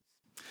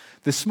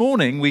This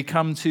morning we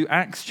come to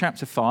Acts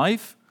chapter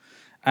 5,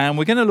 and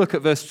we're going to look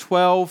at verse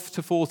 12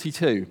 to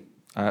 42.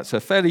 It's a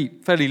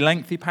fairly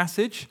lengthy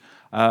passage,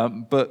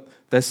 but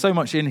there's so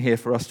much in here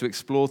for us to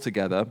explore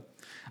together.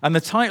 And the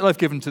title I've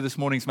given to this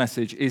morning's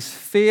message is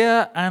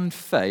Fear and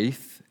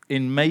Faith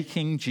in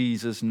Making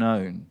Jesus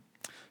Known.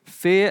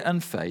 Fear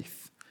and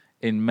faith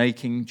in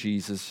making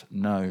Jesus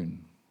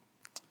known.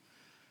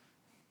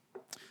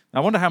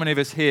 Now, I wonder how many of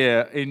us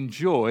here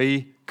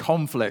enjoy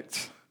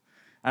conflict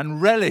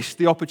and relish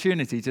the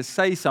opportunity to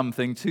say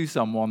something to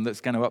someone that's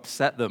going to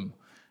upset them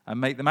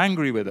and make them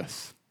angry with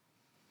us.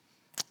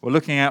 Well,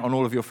 looking out on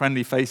all of your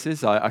friendly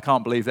faces, I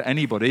can't believe that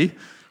anybody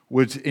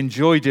would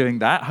enjoy doing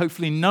that.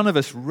 Hopefully none of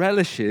us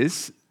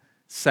relishes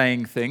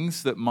saying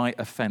things that might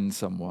offend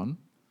someone.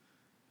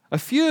 A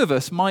few of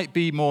us might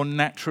be more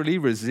naturally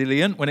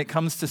resilient when it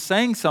comes to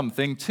saying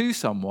something to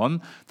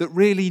someone that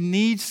really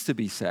needs to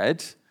be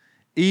said,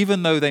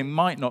 even though they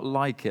might not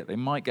like it. They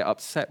might get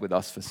upset with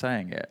us for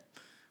saying it,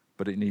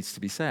 but it needs to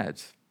be said.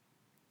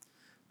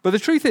 But the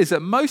truth is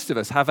that most of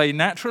us have a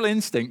natural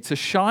instinct to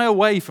shy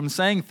away from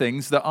saying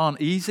things that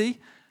aren't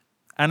easy,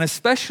 and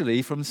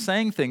especially from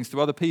saying things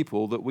to other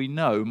people that we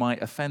know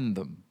might offend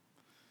them.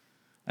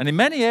 And in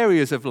many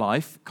areas of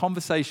life,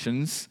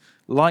 conversations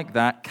like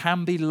that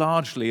can be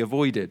largely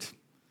avoided.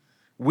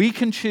 We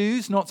can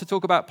choose not to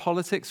talk about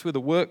politics with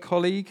a work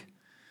colleague.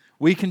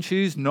 We can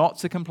choose not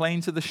to complain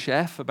to the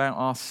chef about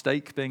our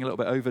steak being a little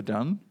bit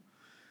overdone.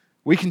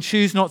 We can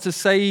choose not to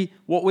say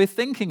what we're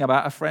thinking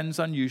about a friend's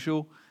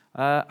unusual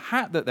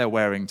hat that they're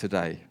wearing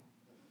today.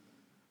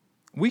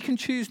 We can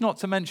choose not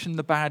to mention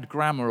the bad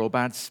grammar or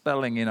bad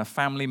spelling in a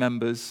family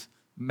member's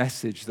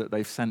message that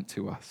they've sent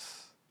to us.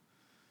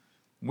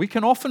 We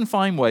can often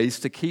find ways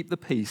to keep the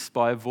peace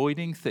by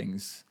avoiding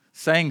things,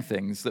 saying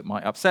things that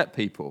might upset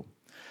people.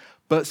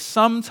 But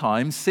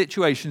sometimes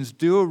situations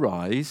do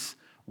arise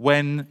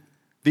when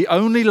the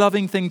only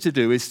loving thing to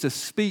do is to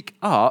speak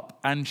up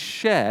and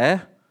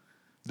share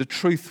the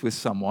truth with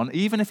someone,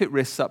 even if it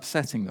risks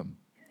upsetting them.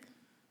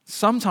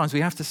 Sometimes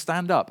we have to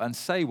stand up and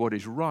say what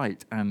is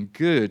right and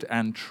good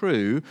and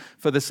true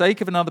for the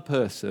sake of another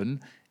person,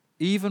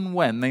 even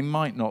when they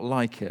might not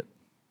like it.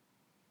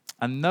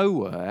 And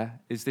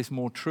nowhere is this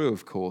more true,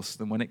 of course,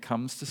 than when it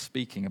comes to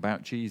speaking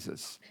about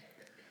Jesus.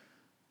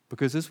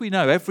 Because as we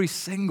know, every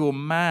single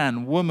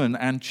man, woman,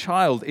 and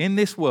child in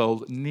this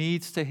world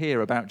needs to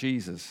hear about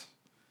Jesus.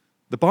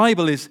 The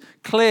Bible is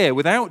clear.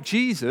 Without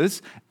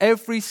Jesus,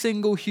 every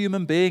single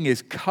human being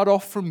is cut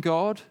off from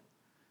God,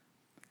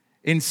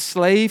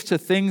 enslaved to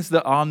things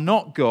that are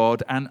not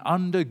God, and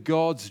under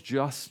God's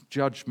just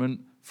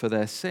judgment for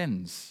their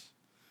sins.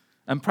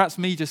 And perhaps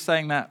me just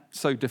saying that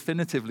so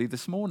definitively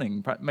this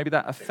morning, maybe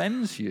that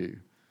offends you.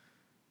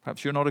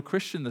 Perhaps you're not a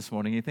Christian this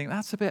morning. You think,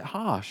 that's a bit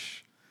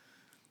harsh.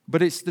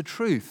 But it's the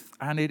truth,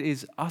 and it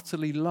is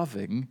utterly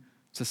loving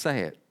to say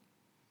it.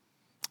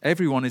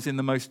 Everyone is in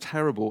the most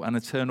terrible and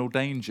eternal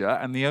danger,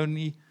 and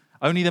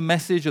only the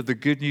message of the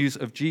good news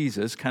of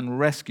Jesus can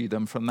rescue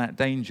them from that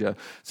danger.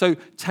 So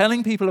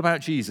telling people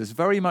about Jesus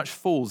very much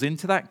falls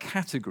into that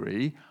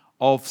category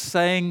of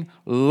saying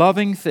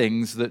loving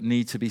things that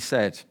need to be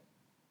said.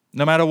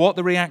 No matter what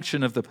the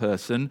reaction of the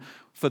person,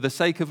 for the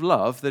sake of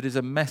love, that is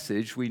a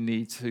message we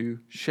need to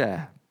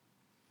share.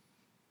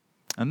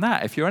 And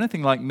that, if you're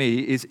anything like me,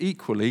 is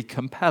equally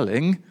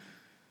compelling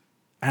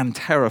and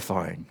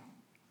terrifying.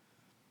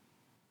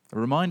 A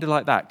reminder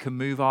like that can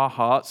move our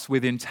hearts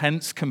with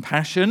intense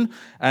compassion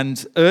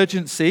and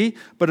urgency,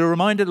 but a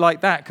reminder like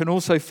that can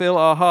also fill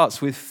our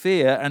hearts with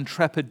fear and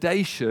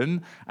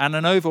trepidation and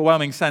an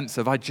overwhelming sense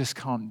of, I just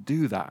can't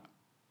do that.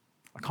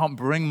 I can't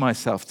bring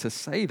myself to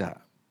say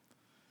that.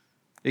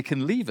 It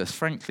can leave us,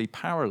 frankly,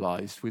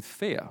 paralyzed with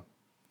fear.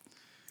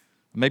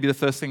 Maybe the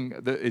first thing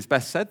that is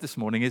best said this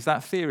morning is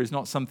that fear is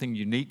not something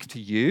unique to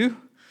you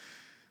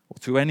or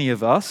to any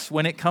of us.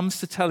 When it comes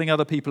to telling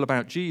other people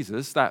about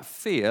Jesus, that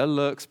fear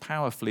lurks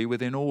powerfully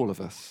within all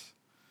of us.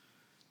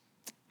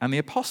 And the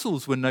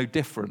apostles were no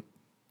different.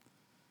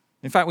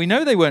 In fact, we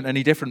know they weren't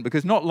any different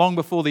because not long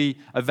before the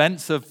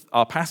events of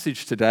our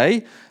passage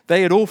today,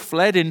 they had all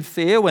fled in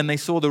fear when they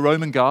saw the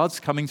Roman guards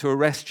coming to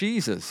arrest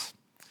Jesus.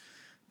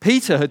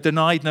 Peter had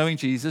denied knowing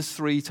Jesus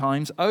 3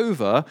 times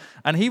over,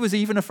 and he was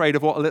even afraid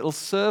of what a little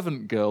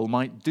servant girl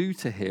might do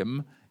to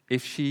him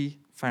if she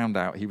found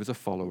out he was a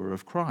follower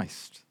of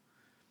Christ.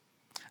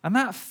 And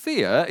that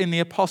fear in the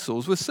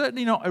apostles was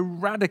certainly not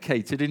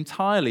eradicated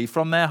entirely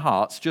from their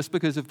hearts just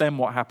because of then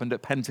what happened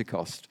at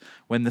Pentecost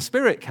when the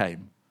Spirit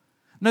came.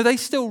 No, they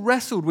still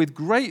wrestled with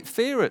great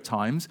fear at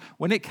times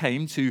when it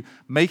came to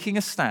making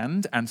a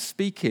stand and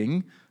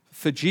speaking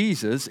for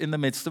Jesus in the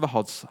midst of a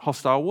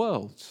hostile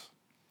world.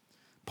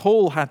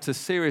 Paul had to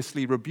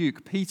seriously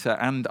rebuke Peter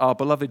and our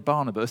beloved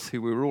Barnabas,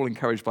 who we were all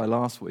encouraged by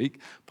last week.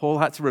 Paul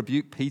had to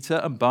rebuke Peter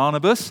and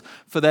Barnabas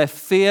for their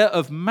fear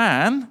of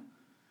man,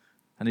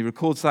 and he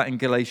records that in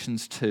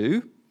Galatians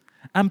 2.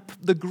 And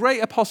the great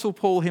apostle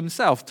Paul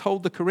himself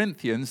told the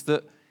Corinthians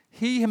that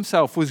he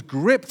himself was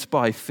gripped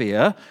by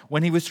fear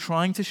when he was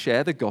trying to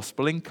share the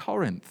gospel in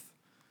Corinth.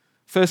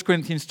 1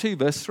 Corinthians 2,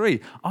 verse 3,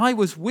 I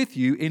was with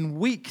you in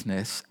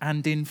weakness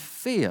and in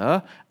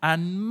fear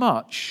and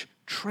much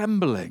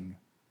trembling.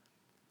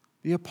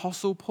 The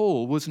Apostle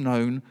Paul was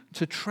known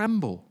to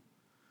tremble.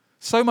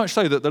 So much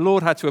so that the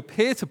Lord had to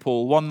appear to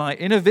Paul one night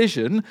in a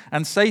vision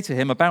and say to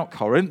him about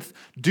Corinth,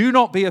 do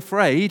not be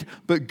afraid,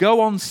 but go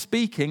on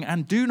speaking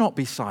and do not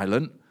be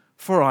silent,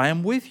 for I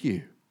am with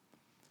you.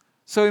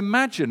 So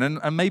imagine,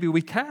 and maybe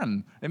we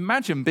can,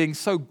 imagine being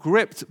so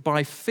gripped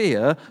by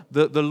fear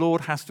that the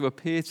Lord has to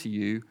appear to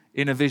you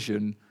in a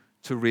vision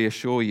to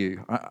reassure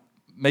you.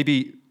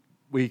 Maybe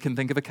we can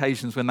think of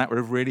occasions when that would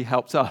have really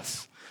helped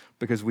us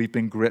because we've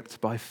been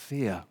gripped by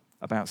fear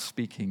about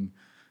speaking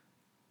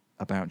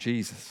about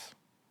Jesus.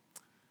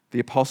 The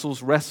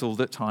apostles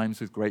wrestled at times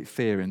with great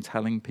fear in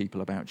telling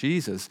people about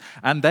Jesus,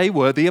 and they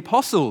were the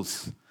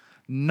apostles.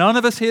 None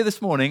of us here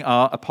this morning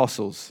are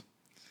apostles.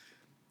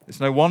 It's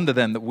no wonder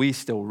then that we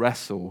still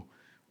wrestle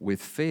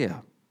with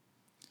fear.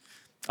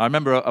 I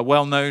remember a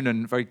well-known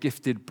and very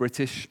gifted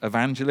British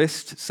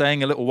evangelist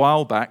saying a little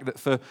while back that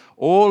for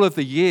all of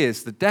the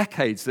years, the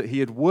decades that he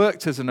had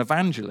worked as an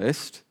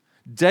evangelist,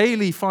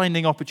 daily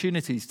finding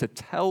opportunities to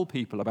tell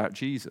people about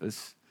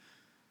Jesus,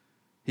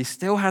 he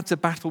still had to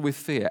battle with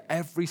fear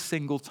every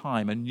single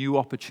time a new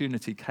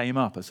opportunity came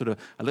up,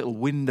 a little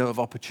window of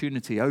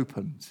opportunity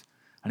opened.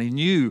 And he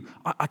knew,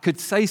 I could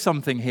say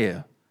something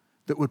here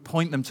that would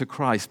point them to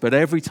Christ. But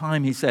every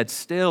time he said,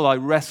 still I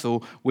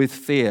wrestle with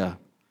fear.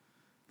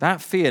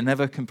 That fear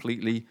never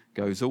completely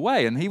goes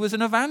away. And he was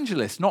an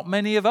evangelist. Not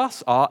many of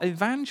us are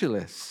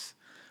evangelists.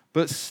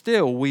 But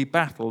still we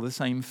battle the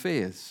same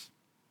fears.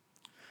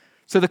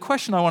 So the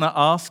question I want to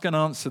ask and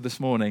answer this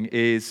morning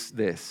is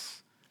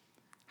this.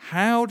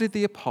 How did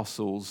the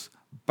apostles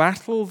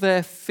battle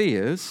their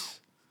fears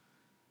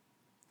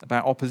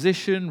about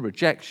opposition,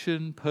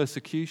 rejection,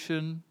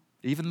 persecution,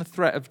 even the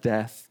threat of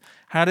death?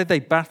 How did they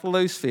battle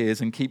those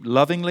fears and keep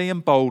lovingly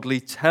and boldly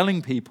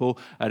telling people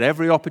at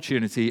every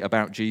opportunity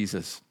about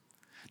Jesus?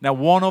 Now,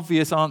 one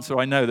obvious answer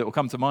I know that will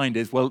come to mind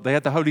is, well, they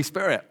had the Holy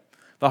Spirit.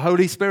 The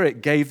Holy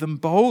Spirit gave them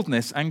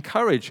boldness and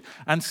courage.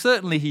 And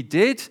certainly he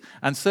did,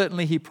 and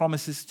certainly he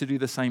promises to do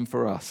the same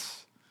for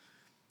us.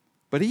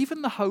 But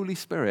even the Holy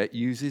Spirit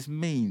uses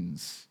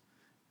means.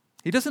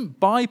 He doesn't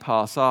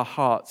bypass our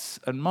hearts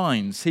and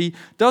minds. He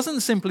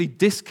doesn't simply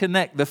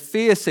disconnect the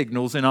fear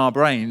signals in our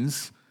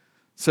brains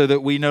so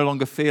that we no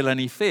longer feel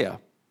any fear.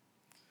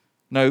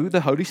 No,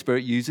 the Holy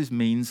Spirit uses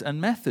means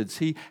and methods.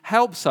 He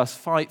helps us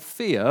fight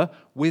fear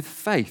with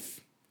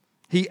faith.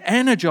 He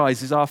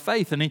energizes our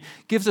faith and he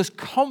gives us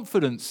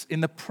confidence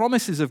in the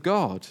promises of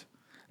God.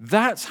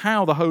 That's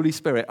how the Holy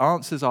Spirit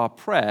answers our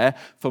prayer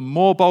for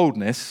more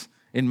boldness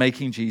in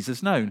making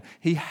Jesus known.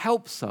 He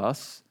helps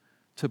us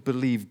to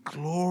believe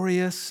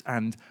glorious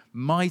and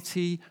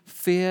mighty,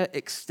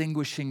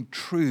 fear-extinguishing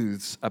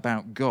truths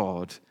about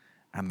God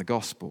and the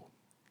gospel.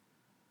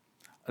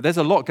 There's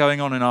a lot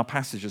going on in our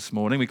passage this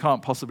morning. We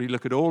can't possibly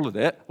look at all of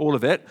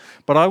it,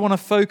 but I want to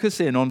focus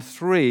in on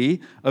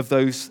three of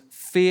those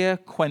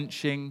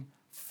fear-quenching,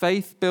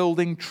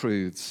 faith-building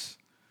truths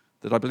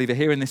that I believe are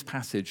here in this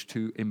passage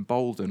to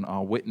embolden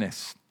our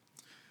witness.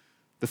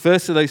 The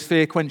first of those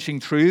fear-quenching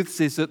truths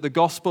is that the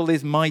gospel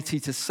is mighty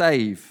to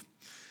save.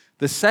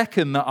 The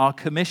second, that our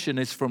commission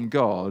is from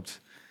God.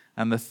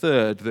 And the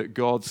third, that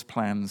God's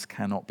plans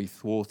cannot be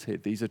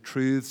thwarted. These are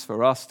truths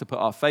for us to put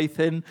our faith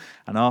in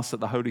and ask that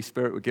the Holy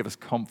Spirit would give us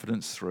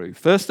confidence through.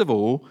 First of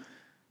all,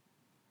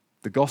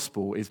 the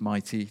gospel is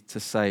mighty to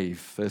save,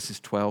 verses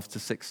 12 to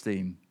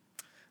 16.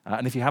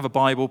 And if you have a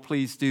Bible,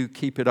 please do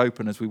keep it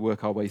open as we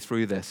work our way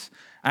through this.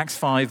 Acts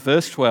 5,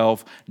 verse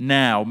 12,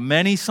 now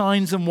many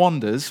signs and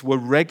wonders were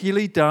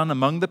regularly done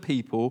among the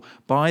people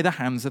by the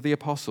hands of the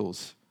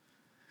apostles.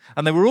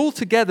 And they were all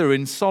together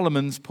in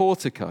Solomon's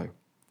portico.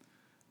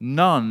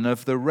 None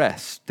of the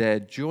rest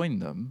dared join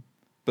them,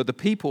 but the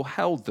people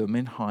held them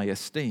in high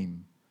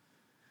esteem.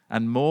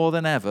 And more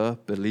than ever,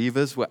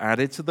 believers were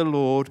added to the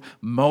Lord,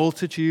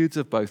 multitudes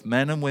of both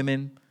men and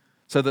women,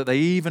 so that they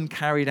even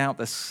carried out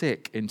the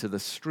sick into the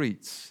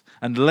streets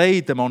and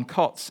laid them on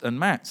cots and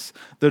mats,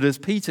 that as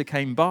Peter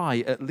came by,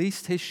 at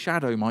least his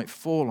shadow might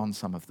fall on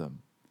some of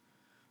them.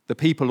 The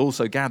people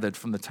also gathered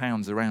from the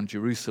towns around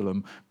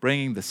Jerusalem,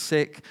 bringing the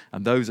sick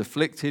and those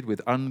afflicted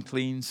with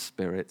unclean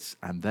spirits,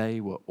 and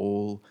they were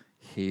all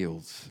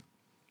healed.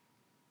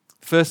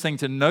 First thing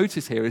to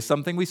notice here is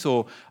something we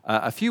saw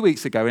a few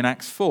weeks ago in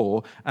Acts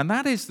 4, and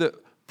that is that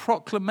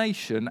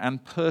proclamation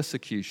and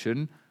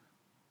persecution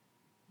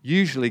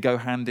usually go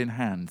hand in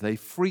hand. They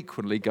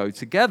frequently go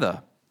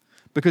together.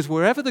 Because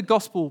wherever the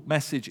gospel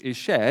message is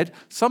shared,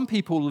 some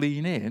people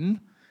lean in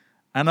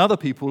and other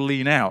people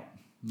lean out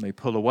and they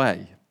pull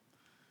away.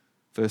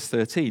 Verse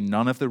 13,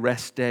 none of the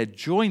rest dared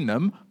join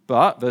them,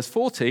 but, verse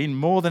 14,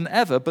 more than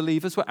ever,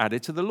 believers were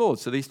added to the Lord.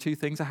 So these two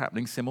things are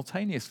happening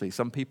simultaneously.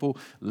 Some people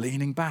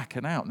leaning back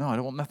and out. No, I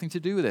don't want nothing to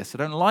do with this. I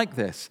don't like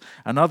this.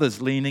 And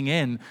others leaning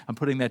in and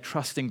putting their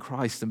trust in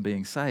Christ and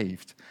being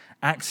saved.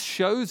 Acts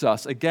shows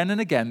us again and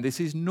again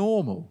this is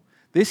normal.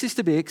 This is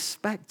to be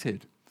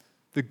expected.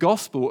 The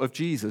gospel of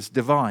Jesus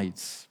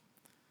divides.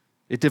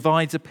 It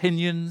divides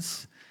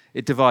opinions,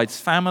 it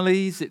divides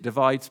families, it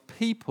divides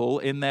people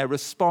in their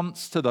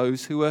response to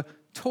those who are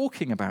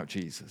talking about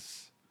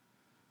Jesus.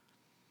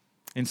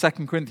 In 2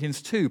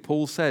 Corinthians 2,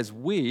 Paul says,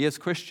 we as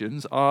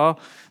Christians are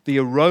the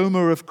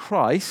aroma of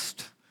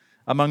Christ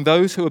among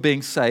those who are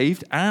being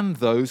saved and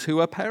those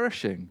who are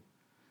perishing.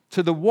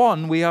 To the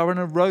one, we are an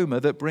aroma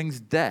that brings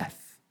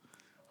death.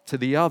 To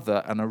the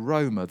other, an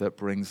aroma that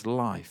brings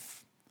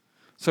life.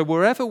 So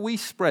wherever we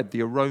spread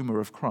the aroma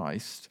of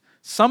Christ,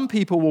 some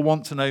people will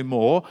want to know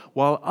more,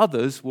 while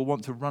others will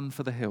want to run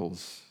for the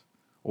hills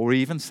or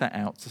even set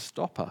out to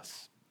stop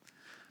us.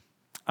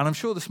 And I'm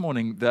sure this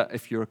morning that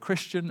if you're a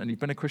Christian and you've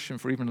been a Christian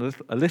for even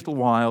a little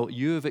while,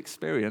 you have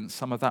experienced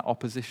some of that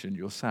opposition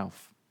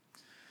yourself.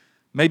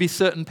 Maybe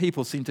certain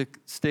people seem to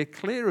steer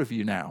clear of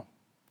you now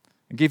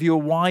and give you a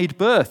wide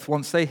berth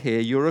once they hear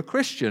you're a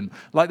Christian,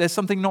 like there's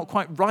something not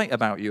quite right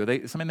about you,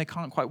 or something they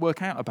can't quite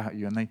work out about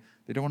you, and they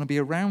don't want to be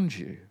around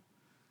you.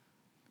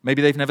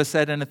 Maybe they've never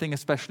said anything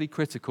especially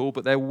critical,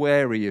 but they're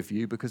wary of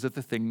you because of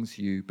the things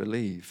you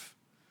believe.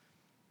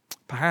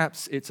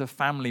 Perhaps it's a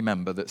family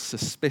member that's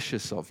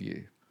suspicious of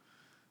you.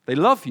 They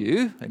love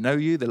you, they know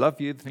you, they love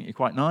you, they think you're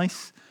quite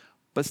nice,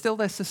 but still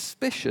they're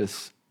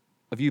suspicious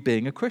of you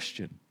being a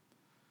Christian.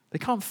 They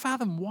can't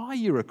fathom why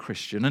you're a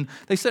Christian, and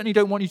they certainly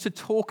don't want you to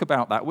talk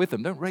about that with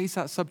them. Don't raise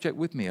that subject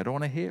with me, I don't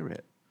want to hear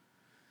it.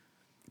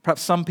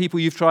 Perhaps some people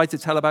you've tried to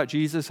tell about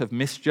Jesus have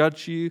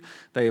misjudged you.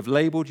 They have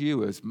labeled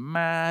you as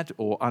mad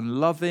or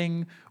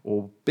unloving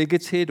or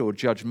bigoted or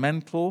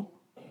judgmental.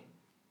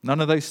 None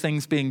of those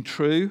things being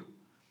true.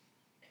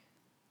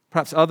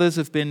 Perhaps others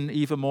have been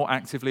even more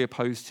actively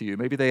opposed to you.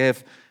 Maybe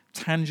they've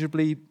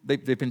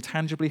been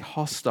tangibly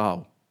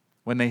hostile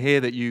when they hear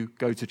that you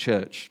go to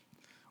church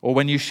or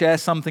when you share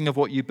something of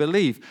what you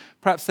believe.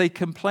 Perhaps they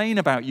complain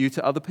about you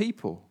to other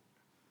people.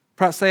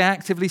 Perhaps they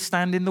actively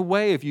stand in the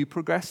way of you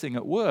progressing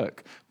at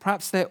work.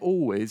 Perhaps they're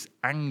always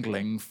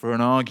angling for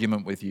an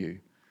argument with you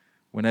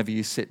whenever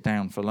you sit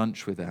down for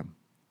lunch with them.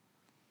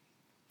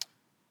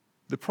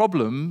 The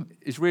problem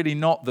is really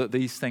not that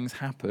these things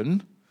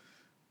happen.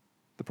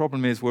 The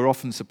problem is we're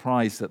often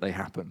surprised that they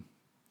happen.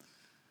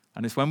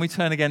 And it's when we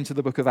turn again to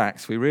the book of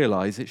Acts, we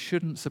realize it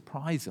shouldn't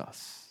surprise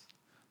us.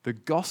 The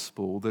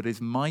gospel that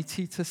is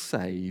mighty to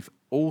save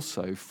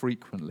also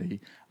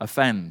frequently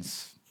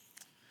offends.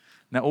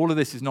 Now, all of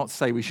this is not to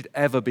say we should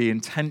ever be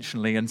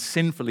intentionally and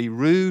sinfully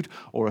rude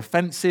or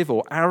offensive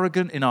or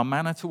arrogant in our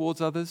manner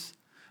towards others.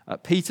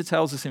 Peter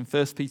tells us in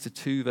 1 Peter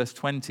 2, verse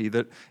 20,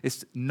 that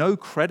it's no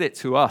credit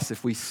to us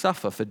if we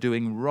suffer for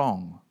doing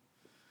wrong.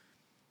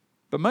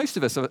 But most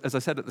of us, as I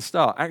said at the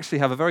start, actually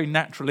have a very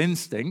natural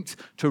instinct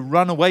to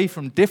run away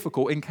from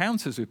difficult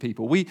encounters with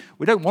people. We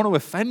don't want to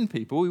offend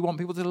people. We want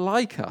people to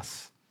like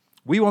us.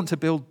 We want to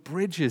build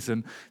bridges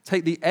and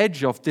take the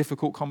edge off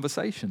difficult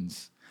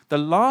conversations. The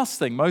last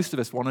thing most of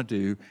us want to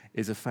do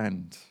is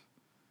offend.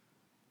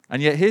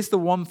 And yet here's the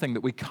one thing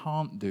that we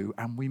can't do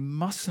and we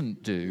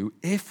mustn't do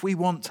if we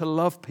want to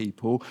love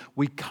people.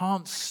 We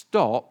can't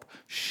stop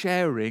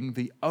sharing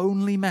the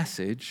only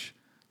message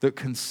that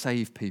can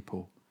save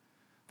people.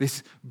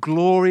 This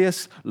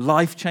glorious,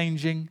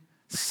 life-changing,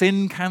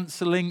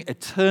 sin-cancelling,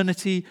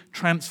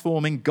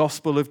 eternity-transforming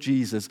gospel of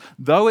Jesus.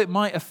 Though it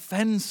might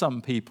offend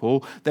some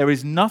people, there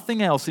is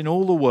nothing else in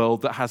all the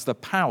world that has the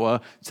power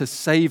to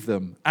save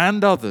them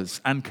and others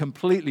and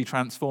completely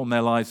transform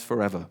their lives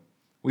forever.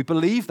 We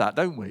believe that,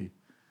 don't we?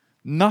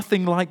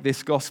 Nothing like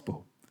this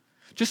gospel.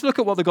 Just look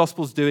at what the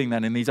gospel's doing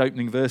then in these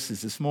opening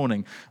verses this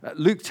morning.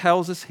 Luke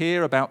tells us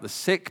here about the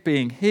sick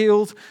being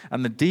healed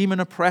and the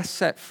demon-oppressed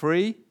set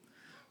free.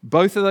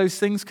 Both of those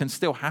things can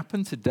still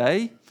happen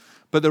today,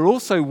 but they're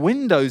also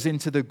windows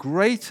into the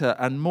greater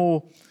and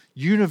more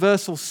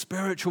universal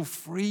spiritual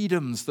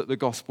freedoms that the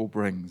gospel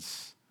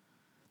brings.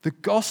 The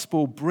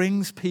gospel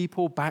brings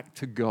people back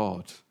to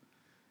God.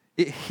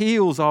 It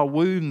heals our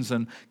wounds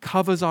and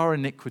covers our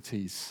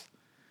iniquities.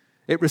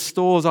 It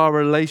restores our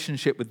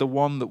relationship with the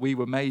one that we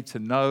were made to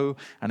know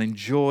and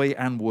enjoy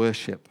and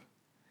worship.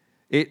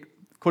 It,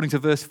 according to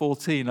verse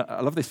 14,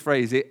 I love this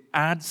phrase, it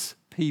adds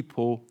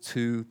people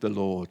to the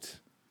Lord.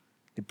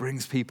 It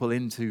brings people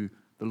into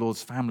the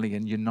Lord's family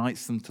and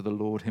unites them to the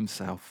Lord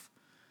himself.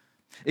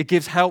 It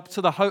gives help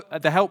to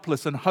the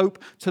helpless and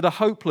hope to the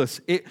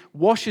hopeless. It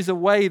washes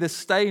away the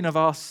stain of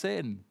our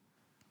sin.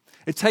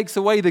 It takes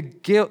away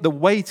the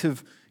weight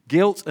of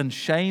guilt and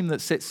shame that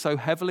sits so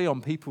heavily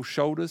on people's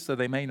shoulders so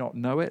they may not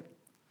know it.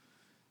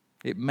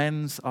 It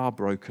mends our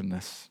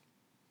brokenness.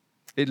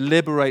 It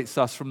liberates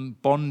us from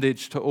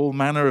bondage to all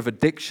manner of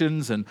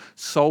addictions and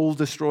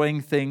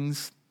soul-destroying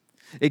things.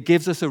 It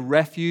gives us a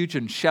refuge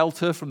and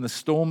shelter from the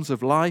storms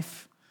of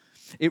life.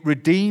 It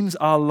redeems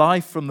our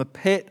life from the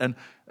pit, and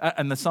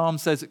the psalm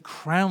says it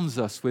crowns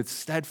us with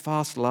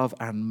steadfast love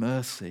and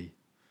mercy.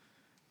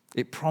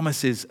 It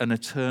promises an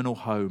eternal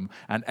home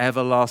and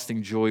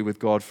everlasting joy with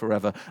God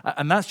forever.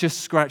 And that's just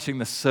scratching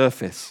the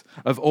surface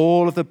of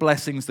all of the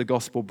blessings the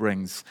gospel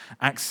brings.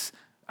 Acts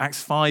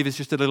 5 is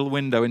just a little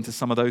window into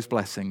some of those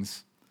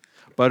blessings.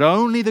 But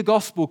only the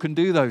gospel can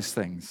do those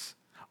things.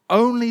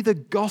 Only the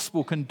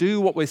gospel can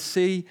do what we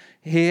see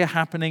here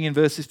happening in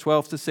verses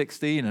 12 to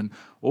 16 and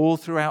all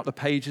throughout the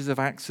pages of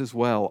Acts as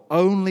well.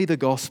 Only the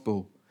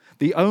gospel.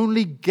 The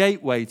only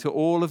gateway to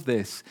all of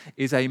this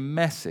is a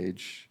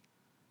message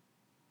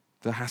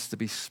that has to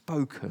be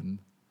spoken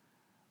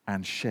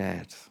and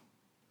shared.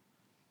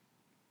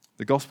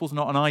 The gospel's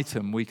not an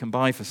item we can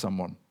buy for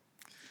someone.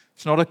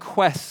 It's not a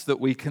quest that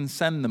we can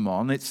send them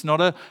on. It's not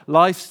a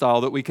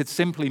lifestyle that we could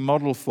simply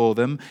model for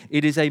them.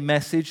 It is a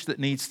message that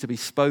needs to be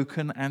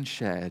spoken and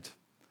shared.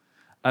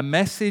 A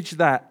message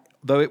that,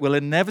 though it will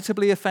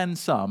inevitably offend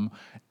some,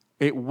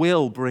 it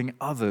will bring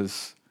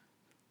others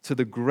to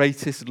the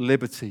greatest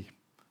liberty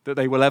that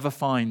they will ever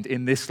find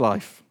in this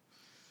life.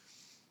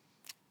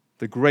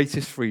 The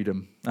greatest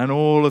freedom and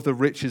all of the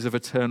riches of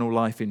eternal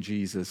life in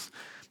Jesus.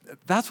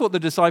 That's what the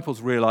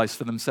disciples realized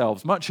for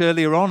themselves much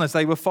earlier on as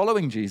they were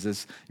following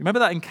Jesus. You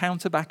remember that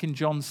encounter back in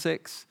John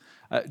 6?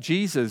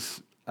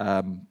 Jesus,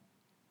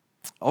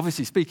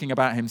 obviously speaking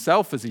about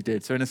himself as he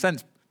did, so in a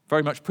sense,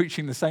 very much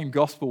preaching the same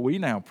gospel we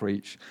now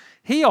preach.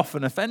 He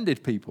often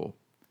offended people.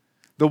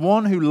 The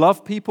one who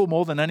loved people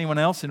more than anyone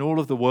else in all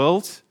of the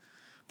world,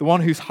 the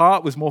one whose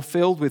heart was more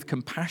filled with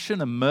compassion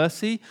and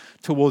mercy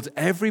towards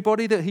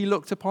everybody that he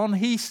looked upon,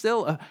 he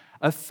still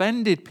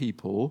offended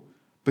people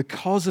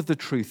because of the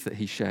truth that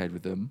he shared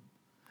with them.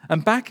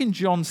 And back in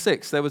John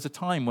 6, there was a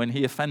time when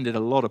he offended a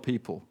lot of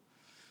people,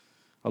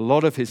 a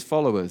lot of his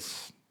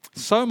followers.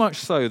 So much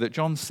so that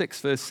John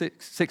 6, verse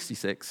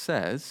 66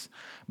 says,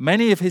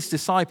 many of his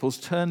disciples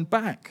turned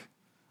back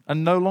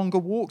and no longer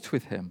walked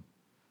with him.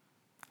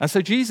 And so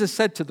Jesus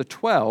said to the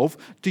 12,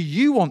 do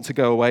you want to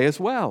go away as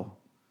well?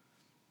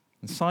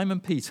 And Simon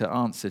Peter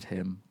answered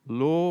him,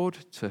 Lord,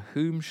 to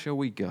whom shall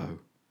we go?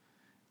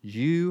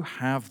 You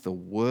have the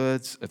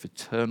words of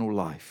eternal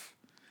life,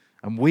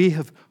 and we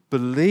have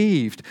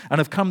believed and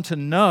have come to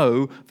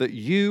know that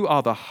you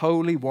are the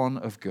Holy One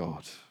of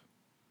God.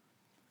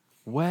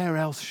 Where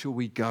else shall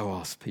we go,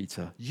 asked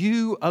Peter.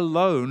 You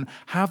alone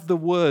have the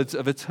words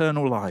of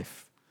eternal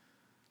life.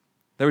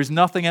 There is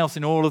nothing else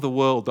in all of the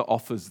world that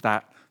offers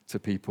that to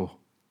people.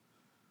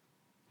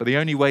 But the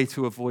only way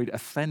to avoid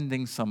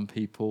offending some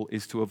people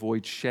is to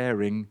avoid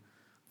sharing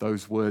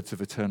those words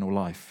of eternal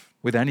life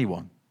with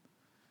anyone.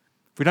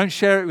 If we don't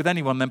share it with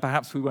anyone, then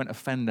perhaps we won't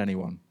offend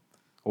anyone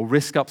or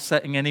risk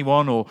upsetting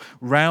anyone or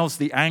rouse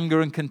the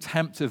anger and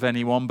contempt of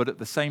anyone, but at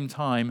the same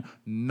time,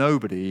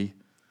 nobody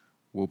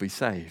will be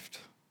saved.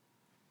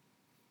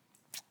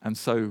 And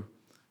so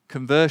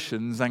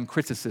conversions and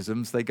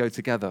criticisms, they go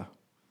together.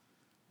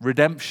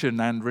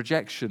 Redemption and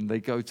rejection, they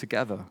go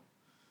together.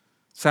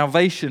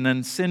 Salvation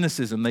and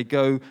cynicism, they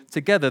go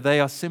together. They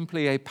are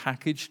simply a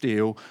package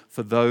deal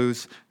for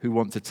those who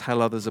want to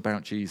tell others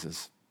about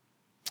Jesus.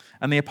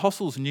 And the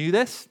apostles knew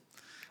this,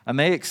 and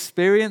they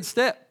experienced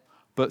it,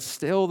 but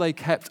still they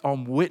kept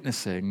on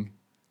witnessing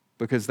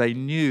because they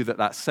knew that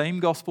that same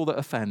gospel that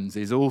offends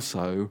is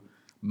also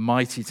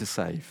mighty to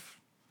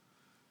save.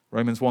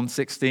 Romans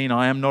 1:16,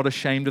 I am not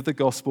ashamed of the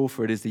gospel,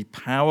 for it is the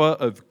power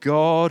of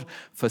God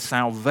for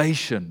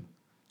salvation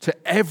to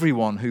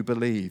everyone who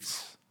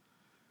believes.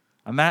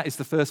 And that is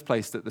the first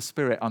place that the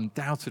Spirit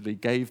undoubtedly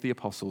gave the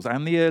apostles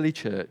and the early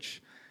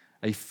church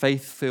a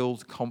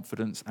faith-filled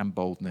confidence and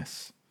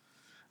boldness.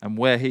 And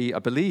where he, I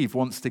believe,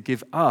 wants to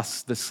give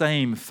us the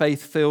same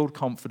faith-filled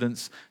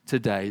confidence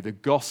today. The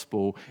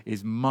gospel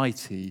is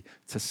mighty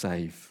to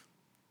save.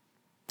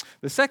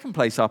 The second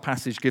place our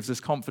passage gives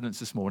us confidence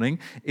this morning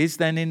is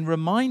then in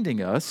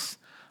reminding us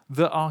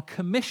that our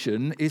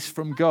commission is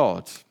from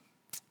God.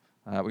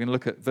 We're going to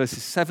look at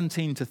verses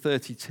 17 to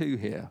 32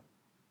 here.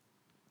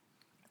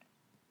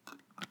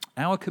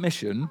 Our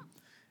commission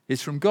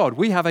is from God.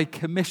 We have a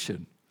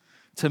commission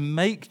to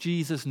make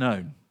Jesus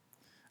known.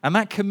 And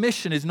that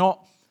commission is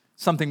not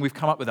something we've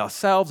come up with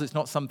ourselves. It's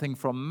not something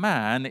from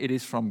man. It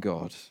is from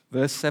God.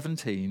 Verse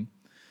 17.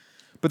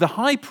 But the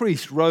high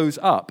priest rose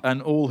up,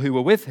 and all who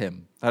were with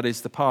him, that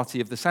is the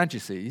party of the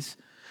Sadducees,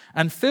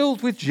 and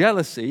filled with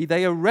jealousy,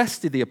 they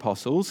arrested the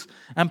apostles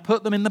and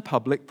put them in the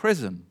public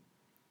prison.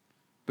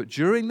 But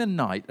during the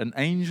night, an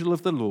angel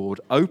of the Lord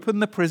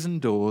opened the prison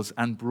doors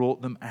and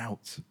brought them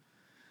out,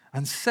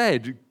 and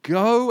said,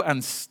 Go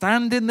and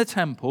stand in the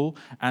temple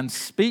and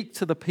speak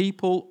to the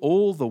people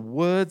all the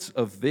words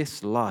of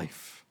this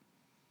life.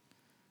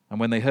 And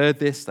when they heard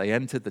this, they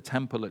entered the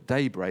temple at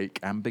daybreak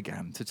and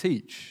began to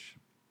teach.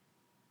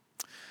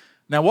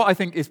 Now, what I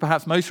think is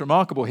perhaps most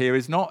remarkable here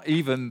is not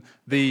even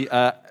the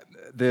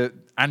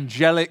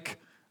angelic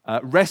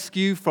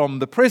rescue from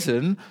the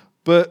prison,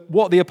 but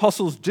what the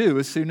apostles do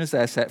as soon as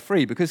they're set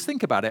free. Because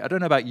think about it, I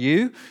don't know about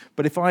you,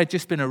 but if I had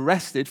just been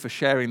arrested for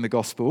sharing the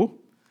gospel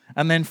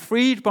and then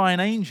freed by an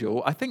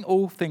angel, I think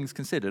all things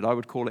considered, I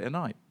would call it a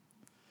night.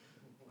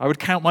 I would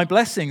count my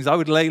blessings. I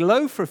would lay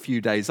low for a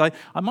few days. I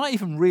might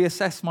even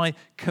reassess my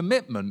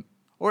commitment,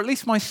 or at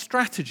least my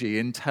strategy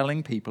in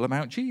telling people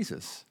about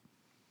Jesus.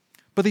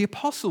 But the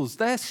apostles,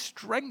 they're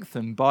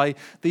strengthened by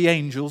the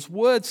angel's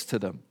words to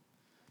them.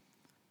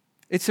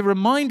 It's a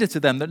reminder to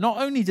them that not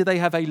only do they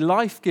have a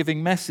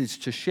life-giving message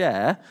to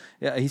share,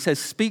 he says,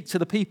 speak to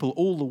the people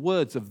all the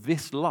words of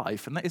this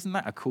life. And isn't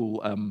that a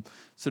cool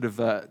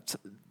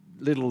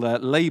little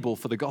label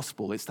for the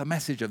gospel? It's the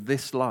message of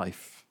this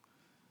life,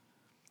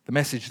 the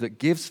message that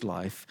gives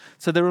life.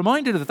 So they're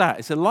reminded of that.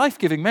 It's a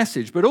life-giving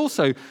message, but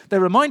also they're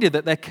reminded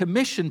that their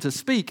commission to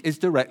speak is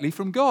directly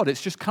from God.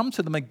 It's just come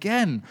to them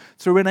again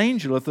through an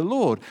angel of the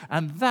Lord.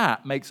 And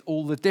that makes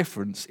all the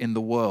difference in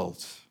the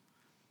world.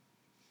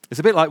 It's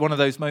a bit like one of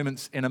those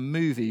moments in a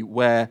movie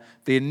where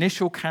the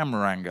initial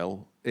camera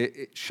angle,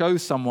 it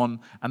shows someone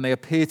and they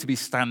appear to be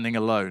standing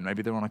alone.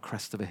 Maybe they're on a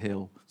crest of a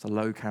hill. It's a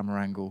low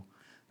camera angle.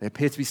 They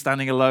appear to be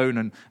standing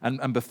alone,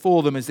 and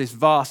before them is this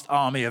vast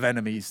army of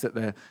enemies that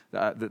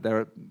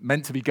they're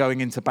meant to be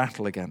going into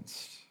battle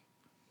against.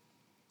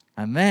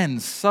 And then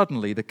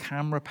suddenly the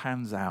camera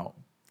pans out.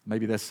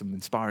 Maybe there's some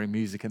inspiring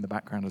music in the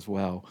background as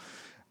well.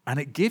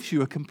 And it gives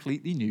you a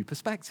completely new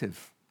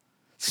perspective.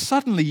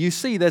 Suddenly you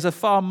see there's a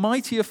far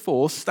mightier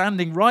force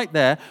standing right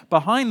there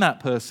behind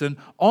that person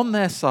on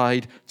their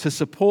side to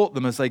support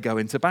them as they go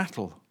into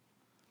battle.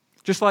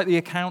 Just like the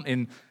account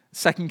in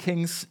 2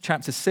 Kings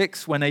chapter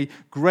 6, when a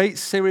great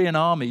Syrian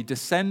army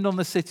descend on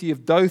the city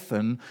of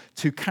Dothan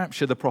to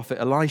capture the prophet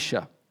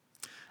Elisha.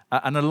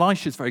 And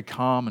Elisha's very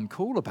calm and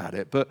cool about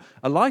it, but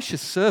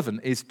Elisha's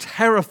servant is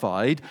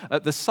terrified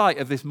at the sight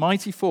of this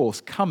mighty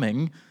force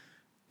coming,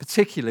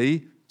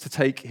 particularly to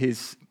take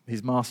his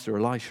master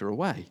Elisha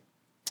away.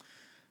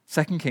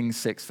 2 Kings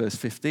 6, verse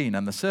 15,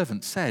 and the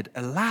servant said,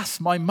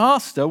 "Alas, my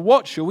master,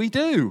 what shall we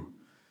do?"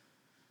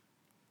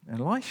 And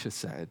Elisha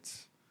said,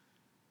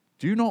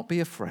 "Do not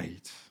be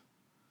afraid,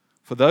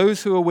 for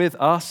those who are with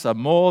us are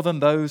more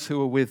than those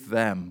who are with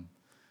them."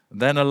 And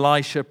then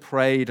Elisha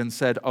prayed and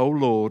said, "O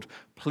Lord,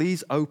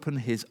 please open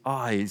his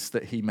eyes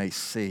that he may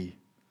see."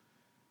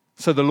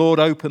 So the Lord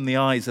opened the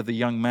eyes of the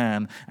young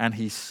man, and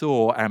he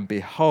saw, and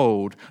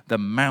behold, the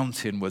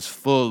mountain was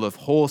full of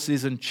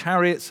horses and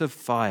chariots of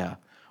fire,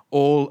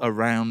 all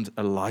around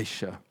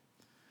Elisha.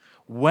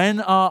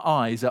 When our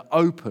eyes are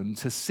open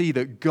to see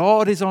that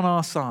God is on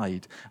our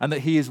side and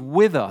that he is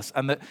with us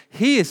and that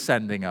he is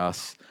sending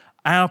us,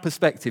 our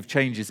perspective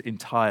changes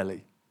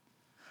entirely.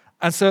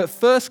 And so at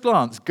first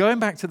glance, going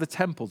back to the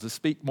temple to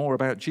speak more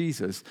about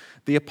Jesus,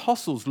 the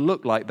apostles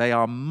look like they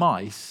are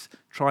mice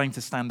trying to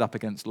stand up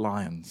against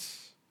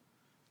lions.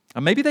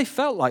 And maybe they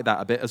felt like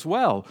that a bit as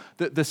well.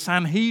 That the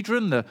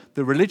Sanhedrin, the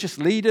religious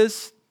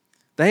leaders,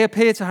 they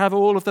appear to have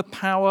all of the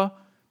power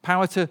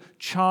to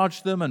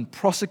charge them and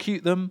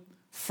prosecute them,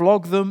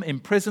 flog them,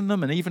 imprison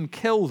them, and even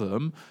kill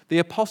them. The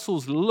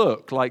apostles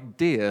look like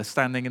deer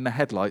standing in the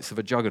headlights of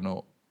a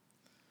juggernaut.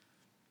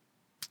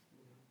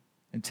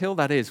 Until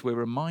that is, we're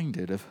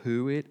reminded of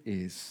who it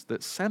is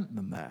that sent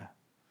them there.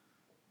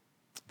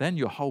 Then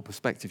your whole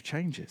perspective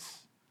changes.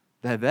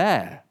 They're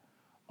there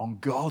on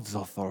God's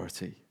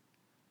authority,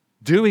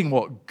 doing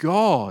what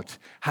God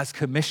has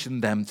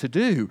commissioned them to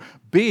do,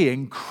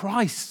 being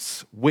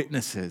Christ's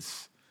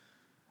witnesses.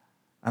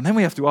 And then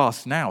we have to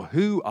ask now,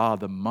 who are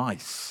the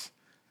mice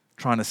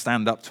trying to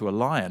stand up to a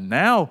lion?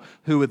 Now,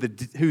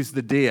 who's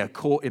the deer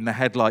caught in the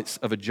headlights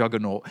of a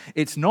juggernaut?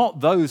 It's not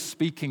those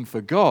speaking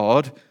for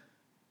God.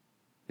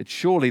 It's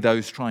surely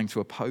those trying to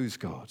oppose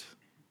God.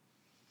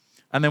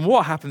 And then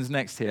what happens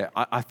next here,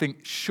 I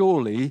think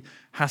surely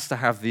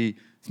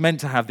it's meant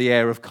to have the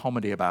air of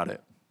comedy about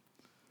it.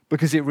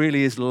 Because it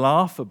really is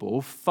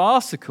laughable,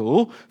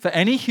 farcical for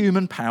any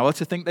human power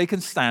to think they can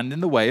stand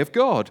in the way of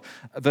God.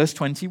 Verse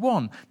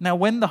 21, now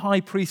when the high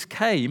priest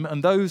came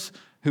and those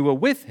who were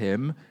with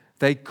him,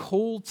 they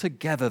called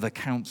together the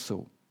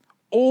council,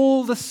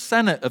 all the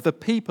senate of the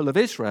people of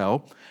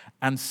Israel,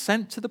 and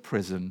sent to the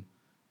prison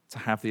to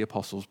have the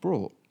apostles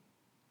brought.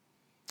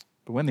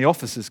 But when the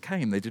officers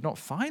came, they did not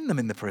find them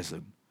in the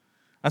prison.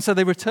 And so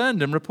they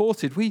returned and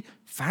reported, "We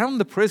found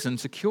the prison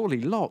securely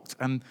locked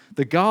and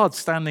the guards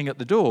standing at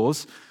the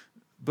doors,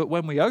 but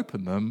when we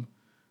opened them,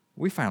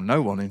 we found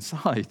no one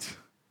inside."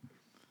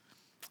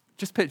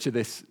 Just picture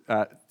this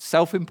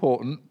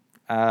self-important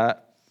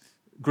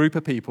group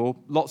of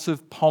people, lots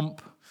of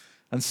pomp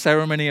and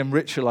ceremony and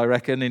ritual, I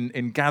reckon,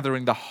 in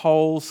gathering the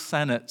whole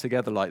Senate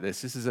together like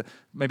this.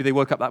 Maybe they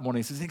woke up that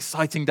morning, this is an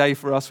exciting day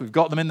for us. We've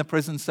got them in the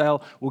prison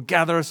cell. We'll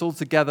gather us all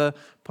together,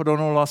 put on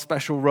all our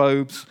special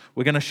robes.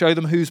 We're going to show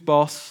them who's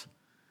boss.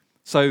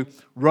 So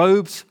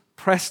robes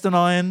pressed and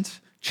ironed,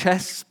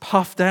 chests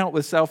puffed out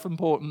with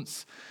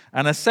self-importance,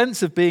 and a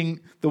sense of being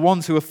the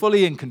ones who are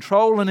fully in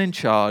control and in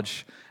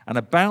charge and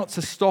about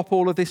to stop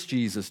all of this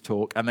Jesus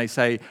talk. And they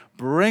say,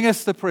 "Bring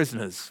us the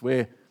prisoners.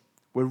 We're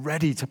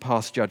ready to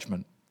pass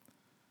judgment."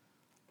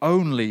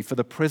 Only for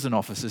the prison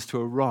officers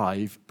to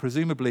arrive,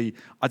 presumably,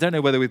 I don't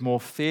know whether with more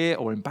fear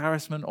or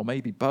embarrassment or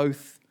maybe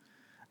both,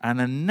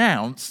 and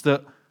announce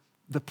that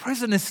the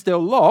prison is still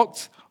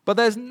locked, but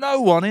there's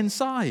no one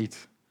inside.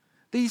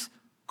 These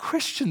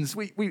Christians,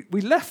 we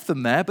left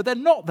them there, but they're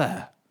not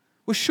there.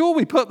 We're sure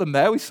we put them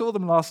there. We saw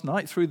them last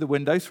night through the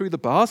window, through the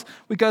bars.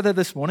 We go there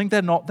this morning.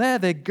 They're not there.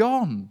 They're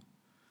gone.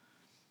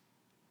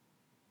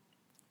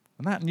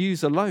 And that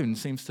news alone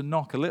seems to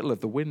knock a little of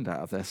the wind out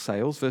of their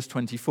sails. Verse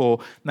 24,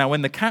 now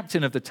when the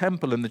captain of the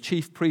temple and the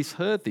chief priests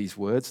heard these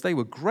words, they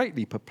were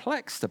greatly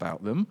perplexed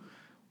about them,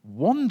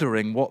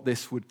 wondering what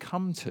this would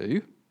come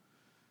to.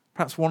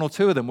 Perhaps one or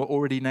two of them were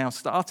already now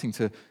starting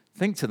to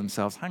think to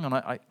themselves, hang on,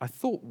 I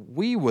thought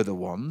we were the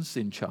ones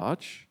in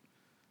charge.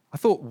 I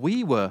thought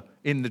we were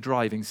in the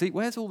driving seat.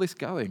 Where's all this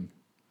going?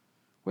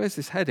 Where's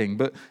this heading?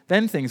 But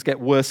then things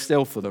get worse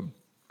still for them.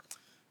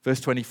 Verse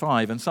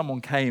 25, and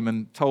someone came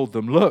and told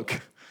them,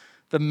 look,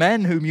 the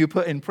men whom you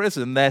put in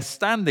prison, they're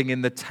standing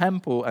in the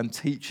temple and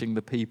teaching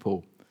the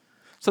people.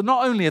 So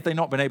not only have they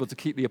not been able to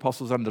keep the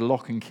apostles under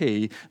lock and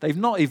key, they've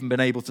not even been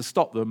able to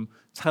stop them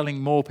telling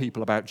more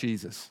people about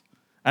Jesus.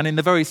 And in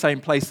the very same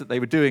place that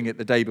they were doing it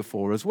the day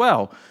before as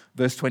well.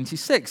 Verse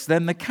 26,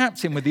 then the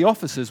captain with the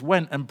officers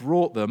went and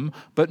brought them,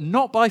 but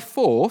not by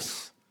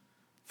force,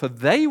 for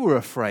they were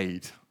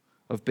afraid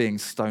of being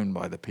stoned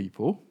by the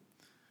people.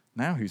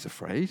 Now who's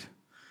afraid?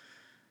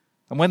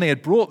 And when they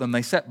had brought them,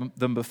 they set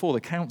them before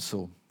the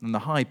council, and the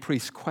high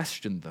priest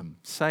questioned them,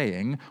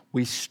 saying,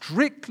 we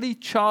strictly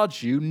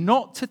charge you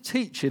not to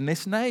teach in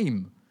this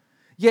name.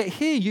 Yet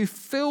here you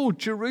filled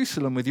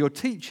Jerusalem with your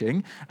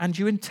teaching, and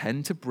you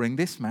intend to bring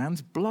this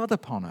man's blood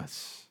upon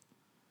us.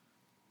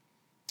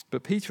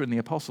 But Peter and the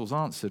apostles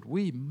answered,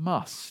 we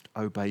must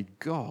obey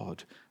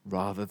God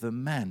rather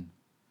than men.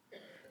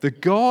 The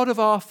God of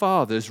our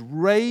fathers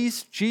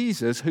raised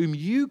Jesus, whom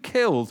you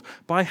killed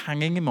by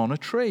hanging him on a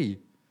tree.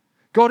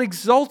 God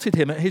exalted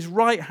him at his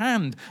right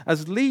hand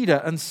as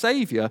leader and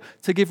savior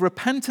to give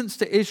repentance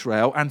to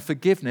Israel and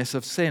forgiveness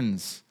of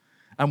sins.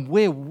 And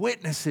we're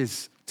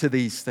witnesses to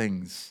these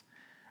things.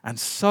 And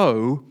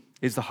so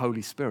is the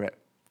Holy Spirit,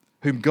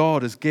 whom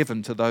God has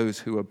given to those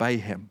who obey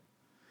him.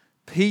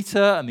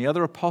 Peter and the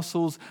other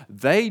apostles,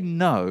 they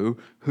know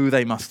who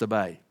they must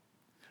obey.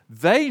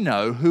 They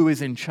know who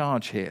is in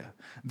charge here.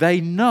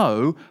 They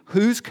know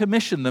who's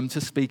commissioned them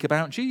to speak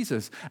about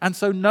Jesus. And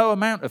so no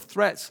amount of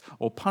threats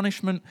or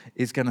punishment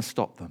is going to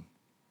stop them.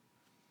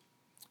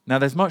 Now,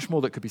 there's much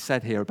more that could be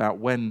said here about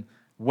when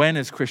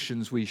as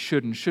Christians we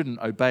should and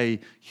shouldn't obey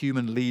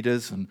human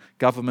leaders and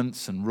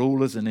governments and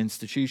rulers and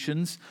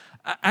institutions.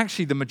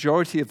 Actually, the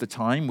majority of the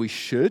time we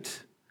should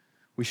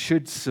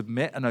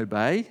submit and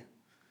obey.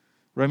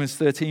 Romans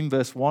 13,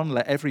 verse 1,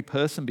 let every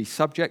person be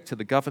subject to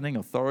the governing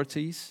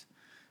authorities.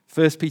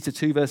 1 Peter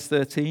 2, verse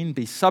 13,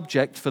 be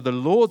subject for the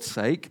Lord's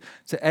sake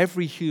to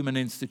every human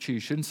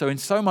institution. So in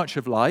so much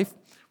of life,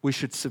 we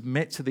should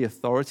submit to the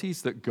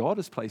authorities that God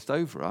has placed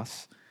over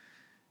us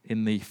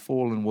in the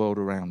fallen world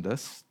around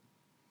us.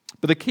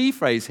 But the key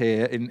phrase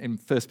here in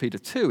 1 Peter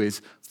 2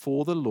 is,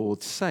 for the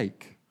Lord's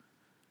sake.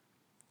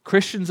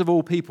 Christians of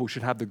all people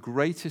should have the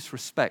greatest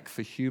respect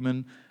for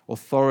human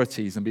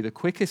authorities and be the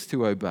quickest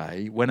to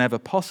obey whenever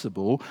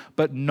possible,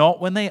 but not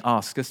when they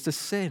ask us to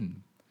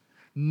sin.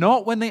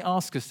 Not when they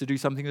ask us to do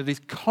something that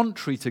is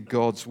contrary to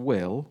God's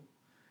will,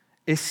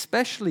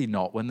 especially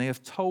not when they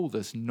have told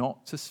us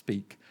not to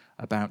speak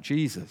about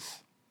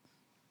Jesus.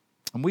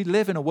 And we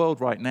live in a world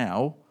right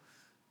now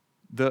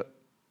that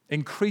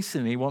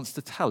increasingly wants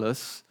to tell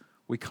us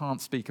we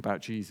can't speak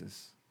about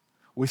Jesus.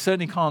 We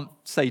certainly can't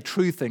say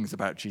true things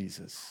about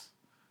Jesus.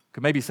 We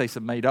can maybe say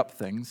some made-up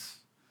things,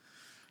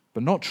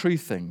 but not true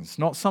things,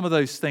 not some of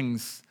those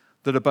things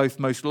that are both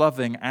most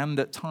loving and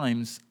at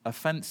times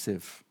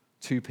offensive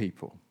to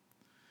people.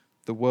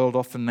 The world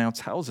often now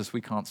tells us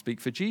we can't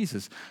speak for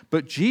Jesus,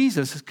 but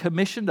Jesus has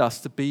commissioned us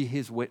to be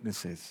his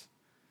witnesses.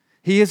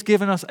 He has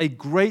given us a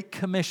great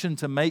commission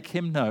to make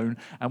him known,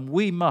 and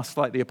we must,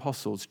 like the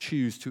apostles,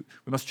 choose to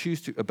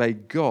obey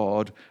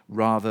God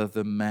rather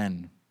than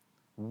men.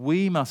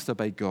 We must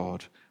obey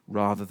God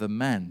rather than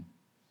men.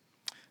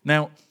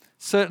 Now,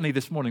 certainly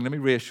this morning, let me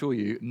reassure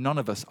you, none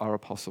of us are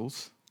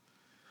apostles.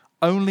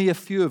 Only a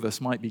few of us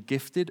might be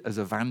gifted as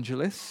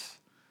evangelists.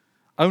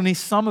 Only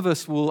some of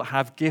us will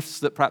have gifts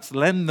that perhaps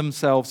lend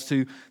themselves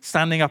to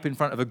standing up in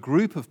front of a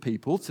group of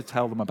people to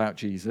tell them about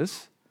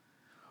Jesus.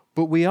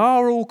 But we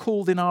are all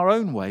called in our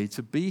own way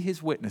to be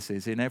his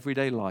witnesses in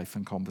everyday life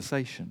and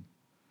conversation.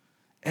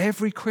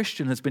 Every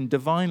Christian has been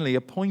divinely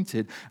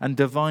appointed and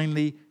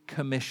divinely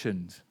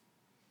commissioned,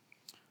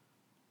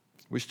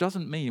 which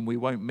doesn't mean we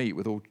won't meet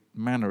with all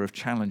manner of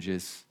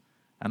challenges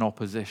and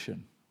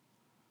opposition.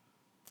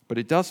 But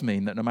it does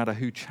mean that no matter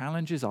who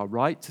challenges our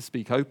right to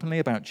speak openly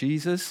about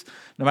Jesus,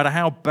 no matter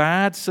how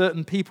bad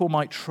certain people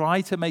might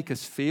try to make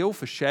us feel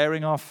for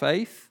sharing our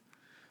faith,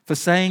 for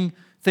saying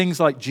things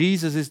like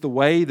Jesus is the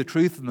way, the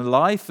truth, and the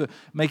life, for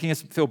making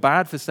us feel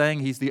bad for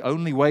saying he's the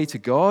only way to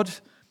God,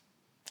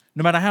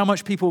 no matter how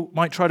much people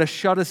might try to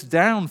shut us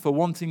down for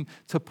wanting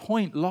to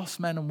point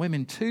lost men and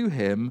women to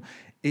him,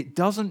 it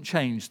doesn't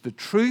change the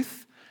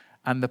truth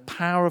and the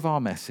power of our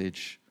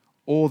message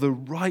or the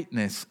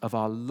rightness of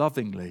our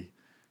lovingly,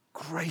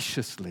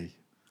 graciously,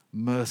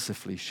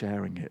 mercifully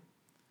sharing it.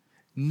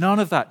 None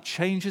of that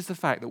changes the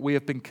fact that we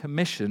have been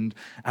commissioned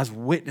as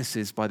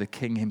witnesses by the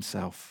King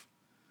himself.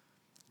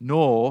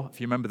 Nor,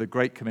 if you remember the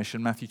Great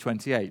Commission, Matthew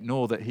 28,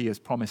 nor that he has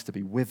promised to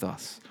be with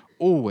us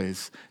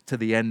always to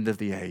the end of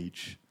the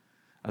age.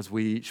 as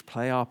we each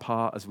play our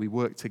part, as we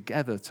work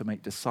together to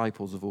make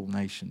disciples of all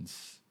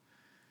nations.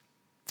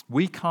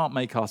 We can't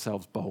make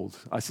ourselves bold.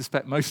 I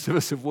suspect most of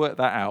us have worked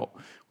that out.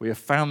 We have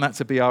found that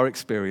to be our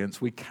experience.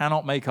 We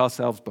cannot make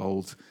ourselves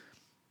bold,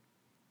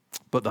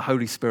 but the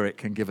Holy Spirit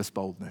can give us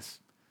boldness.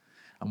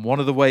 And one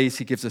of the ways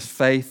he gives us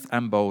faith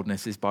and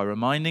boldness is by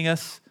reminding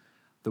us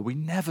that we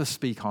never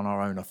speak on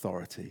our own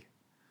authority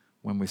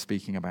when we're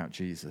speaking about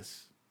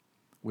Jesus.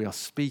 We are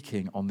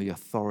speaking on the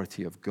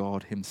authority of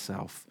God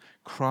himself.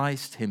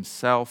 Christ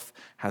himself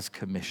has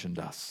commissioned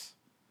us.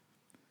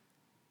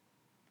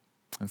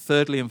 And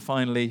thirdly and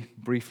finally,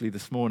 briefly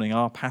this morning,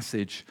 our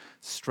passage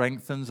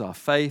strengthens our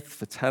faith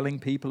for telling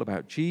people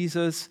about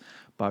Jesus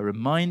by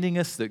reminding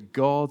us that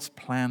God's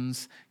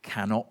plans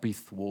cannot be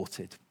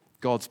thwarted.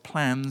 God's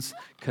plans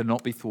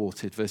cannot be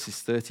thwarted,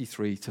 verses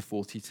 33 to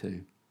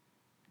 42.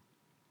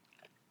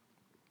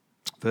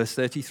 Verse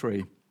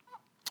 33,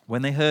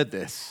 when they heard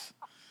this,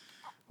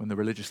 when the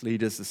religious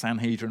leaders, the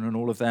Sanhedrin and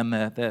all of them,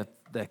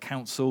 their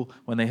council,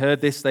 when they heard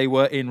this, they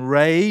were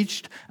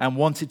enraged and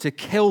wanted to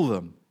kill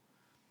them.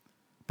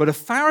 But a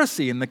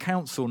Pharisee in the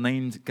council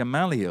named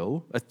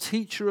Gamaliel, a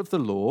teacher of the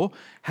law,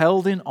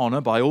 held in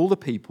honor by all the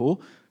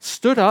people,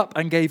 stood up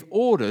and gave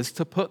orders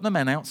to put the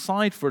men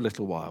outside for a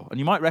little while. And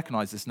you might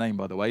recognize this name,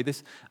 by the way.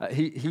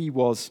 He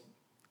was,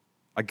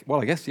 I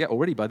guess,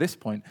 already by this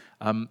point,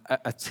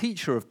 a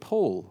teacher of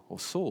Paul, or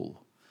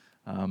Saul,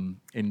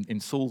 in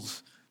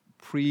Saul's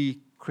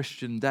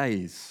pre-Christian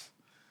days.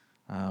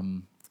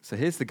 So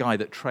here's the guy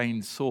that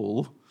trained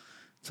Saul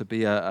to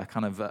be a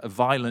kind of a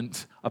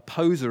violent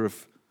opposer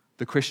of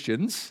the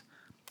Christians.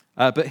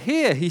 But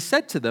here he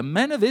said to them,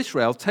 "Men of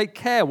Israel, take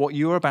care what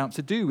you are about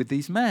to do with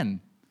these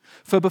men.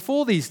 For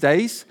before these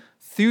days,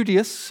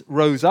 Theudius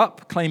rose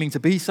up, claiming to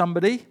be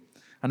somebody,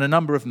 and a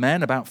number of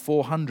men, about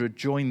 400,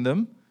 joined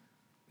them.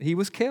 He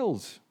was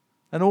killed,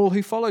 and all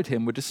who followed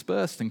him were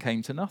dispersed and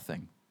came to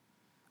nothing.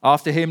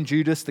 After him,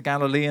 Judas the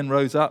Galilean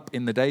rose up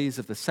in the days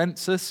of the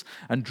census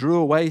and drew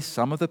away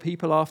some of the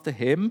people after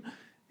him.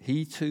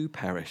 He too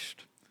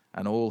perished,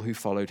 and all who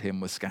followed him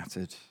were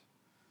scattered.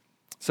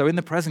 So in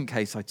the present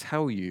case, I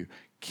tell you,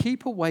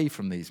 keep away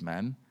from these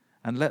men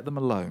and let them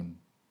alone.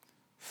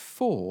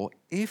 For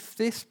if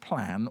this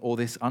plan or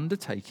this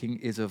undertaking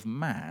is of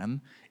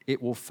man,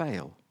 it will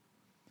fail.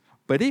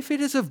 But if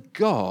it is of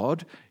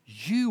God,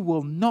 you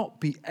will not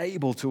be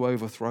able to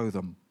overthrow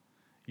them.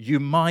 You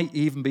might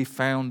even be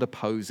found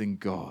opposing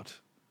God."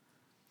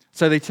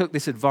 So they took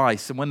this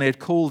advice, and when they had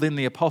called in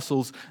the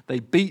apostles,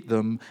 they beat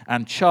them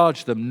and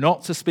charged them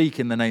not to speak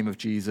in the name of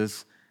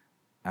Jesus,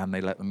 and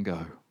they let them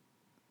go.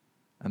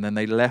 And then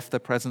they left the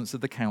presence of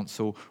the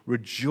council,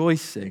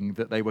 rejoicing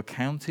that they were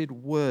counted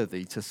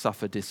worthy to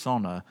suffer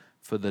dishonor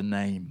for the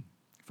name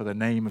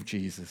of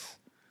Jesus.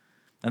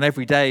 And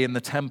every day in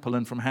the temple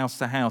and from house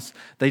to house,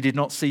 they did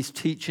not cease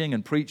teaching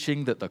and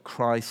preaching that the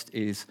Christ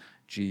is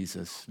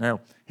Jesus.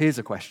 Now, here's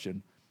a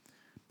question.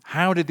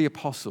 How did the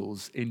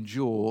apostles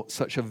endure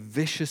such a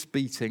vicious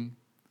beating?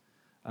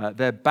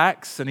 Their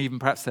backs and even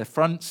perhaps their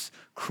fronts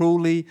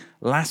cruelly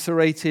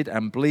lacerated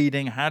and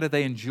bleeding. How did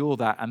they endure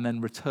that and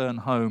then return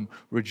home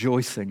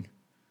rejoicing?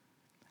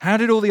 How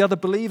did all the other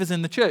believers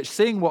in the church,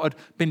 seeing what had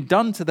been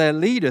done to their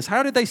leaders,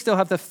 how did they still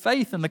have the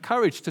faith and the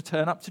courage to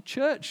turn up to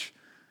church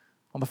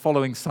on the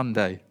following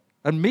Sunday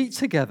and meet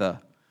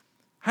together?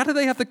 How did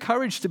they have the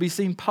courage to be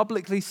seen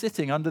publicly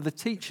sitting under the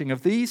teaching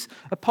of these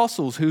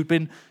apostles who'd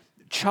been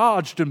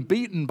charged and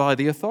beaten by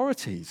the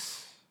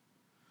authorities?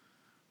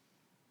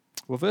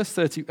 Well,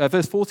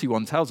 verse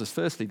 41 tells us,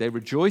 firstly, they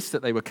rejoiced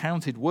that they were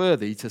counted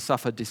worthy to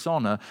suffer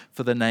dishonor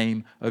for the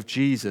name of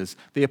Jesus.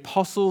 The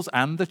apostles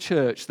and the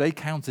church, they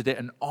counted it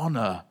an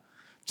honor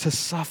to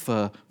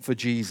suffer for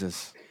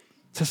Jesus,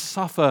 to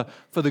suffer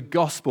for the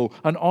gospel,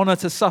 an honor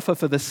to suffer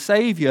for the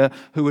Savior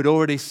who had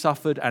already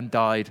suffered and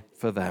died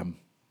for them.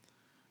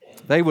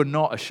 They were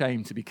not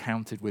ashamed to be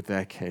counted with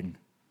their King.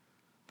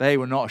 They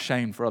were not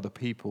ashamed for other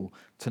people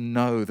to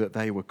know that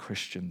they were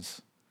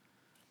Christians.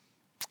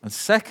 And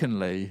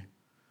secondly,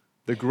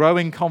 the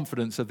growing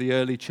confidence of the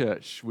early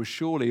church was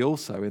surely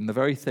also in the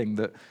very thing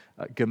that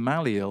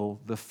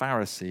Gamaliel, the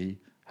Pharisee,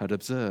 had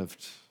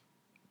observed.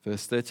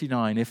 Verse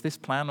 39, if this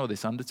plan or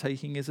this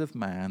undertaking is of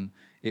man,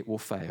 it will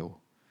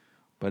fail.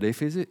 But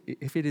if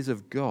it is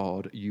of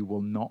God, you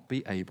will not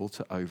be able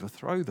to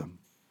overthrow them.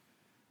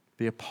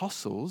 The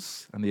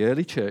apostles and the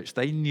early church,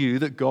 they knew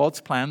that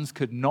God's plans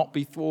could not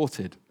be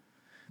thwarted.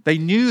 They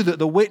knew that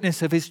the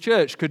witness of his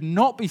church could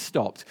not be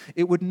stopped.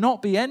 It would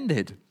not be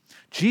ended.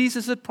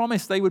 Jesus had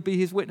promised they would be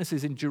his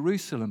witnesses in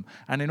Jerusalem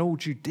and in all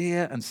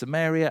Judea and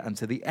Samaria and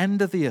to the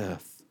end of the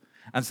earth.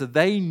 And so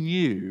they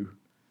knew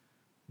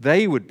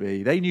they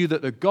knew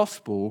that the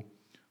gospel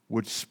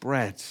would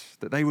spread,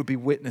 that they would be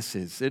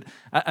witnesses.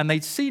 And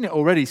they'd seen it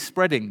already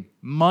spreading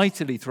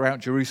mightily throughout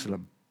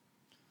Jerusalem.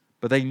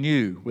 But they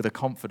knew with a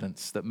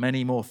confidence that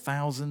many more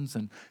thousands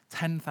and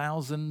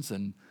 10,000s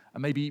and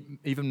maybe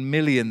even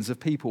millions of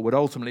people would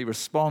ultimately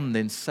respond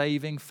in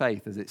saving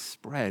faith as it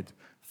spread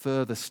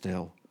further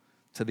still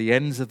to the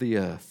ends of the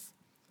earth.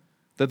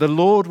 that the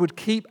Lord would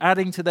keep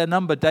adding to their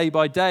number day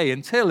by day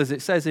until, as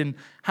it says in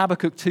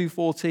Habakkuk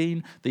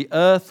 2:14, the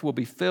earth will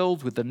be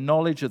filled with the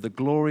knowledge of the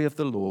glory of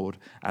the Lord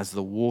as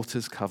the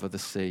waters cover the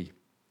sea.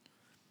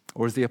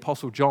 Or as the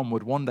Apostle John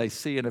would one day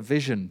see in a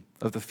vision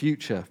of the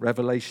future,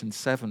 Revelation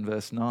 7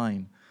 verse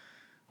 9,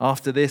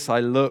 after this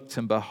I looked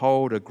and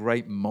behold a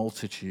great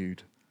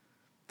multitude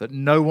that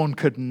no one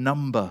could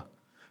number,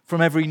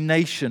 from every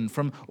nation,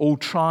 from all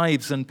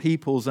tribes and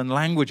peoples and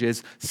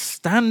languages,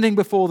 standing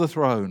before the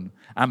throne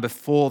and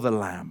before the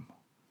Lamb.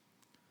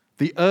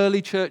 The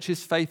early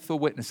church's faithful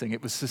witnessing,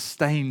 it was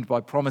sustained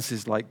by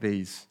promises like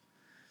these.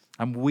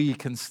 And we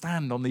can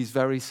stand on these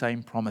very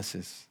same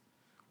promises.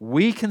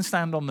 We can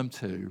stand on them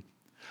too.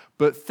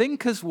 But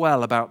think as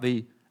well about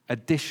the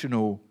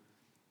additional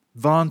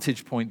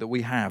vantage point that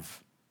we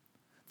have.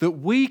 That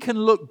we can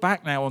look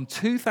back now on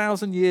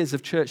 2,000 years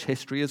of church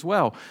history as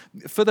well.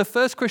 For the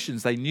first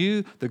Christians, they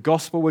knew the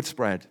gospel would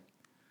spread.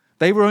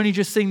 They were only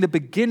just seeing the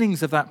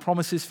beginnings of that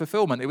promise's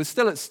fulfillment. It was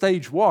still at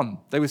stage one.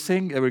 They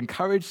were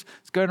encouraged,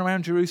 it's going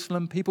around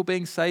Jerusalem, people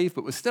being saved,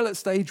 but we're still at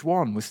stage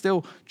one. We're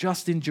still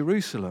just in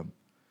Jerusalem.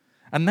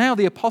 And now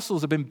the apostles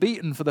have been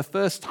beaten for the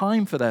first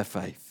time for their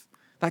faith.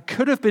 That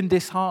could have been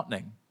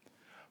disheartening.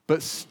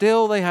 But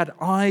still they had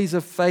eyes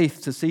of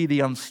faith to see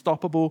the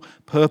unstoppable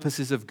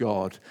purposes of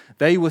God.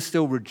 They were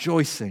still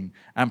rejoicing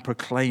and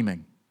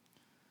proclaiming.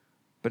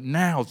 But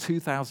now,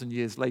 2,000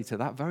 years later,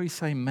 that very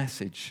same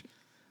message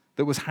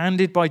that was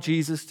handed by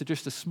Jesus to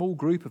just a small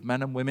group of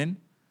men and women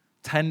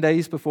 10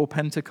 days before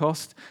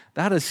Pentecost,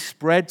 that has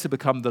spread to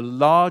become the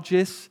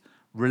largest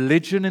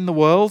religion in the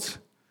world.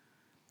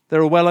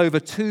 There are well over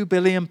 2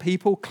 billion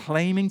people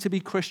claiming to be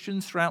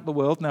Christians throughout the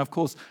world. Now, of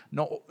course,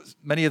 not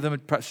many of them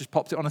have perhaps just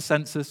popped it on a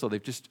census or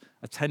they've just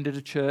attended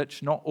a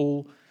church. Not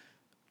all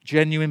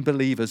genuine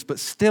believers, but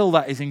still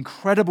that is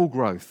incredible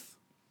growth.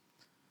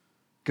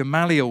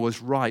 Gamaliel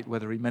was right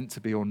whether he meant to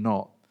be or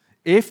not.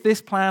 If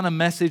this plan and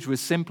message was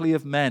simply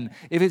of men,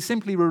 if it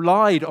simply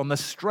relied on the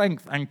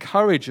strength and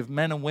courage of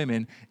men and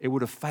women, it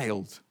would have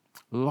failed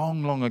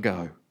long, long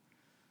ago.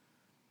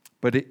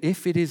 But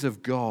if it is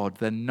of God,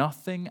 then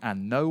nothing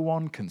and no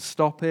one can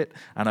stop it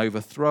and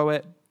overthrow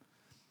it.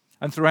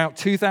 And throughout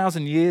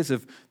 2,000 years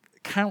of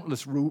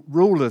countless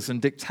rulers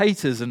and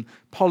dictators and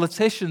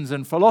politicians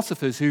and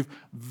philosophers who've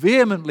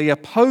vehemently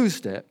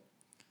opposed it,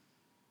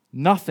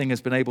 nothing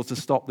has been able to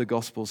stop the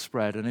gospel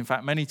spread. And in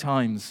fact, many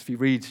times, if you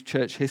read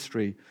church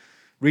history,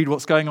 read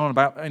what's going on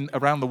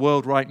around the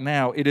world right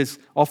now, it has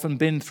often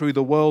been through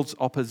the world's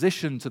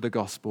opposition to the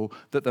gospel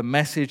that the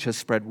message has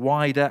spread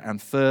wider and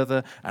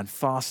further and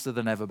faster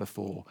than ever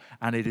before.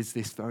 And it is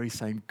this very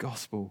same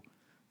gospel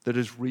that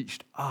has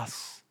reached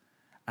us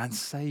and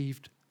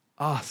saved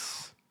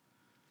us,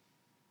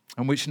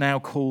 and which now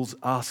calls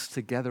us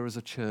together as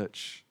a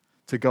church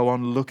to go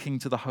on looking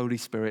to the Holy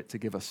Spirit to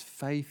give us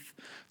faith,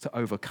 to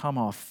overcome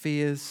our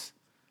fears,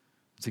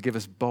 to give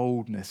us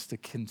boldness to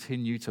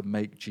continue to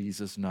make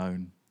Jesus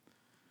known.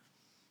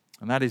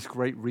 And that is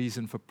great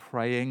reason for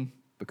praying,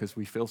 because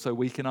we feel so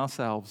weak in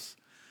ourselves.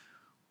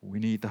 We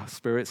need the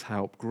Spirit's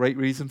help. Great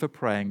reason for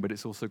praying, but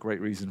it's also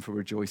great reason for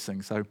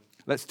rejoicing. So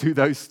let's do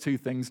those two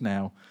things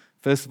now.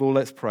 First of all,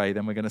 let's pray.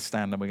 Then we're going to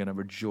stand and we're going to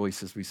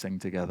rejoice as we sing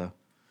together.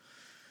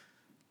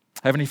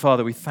 Heavenly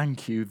Father, we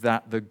thank you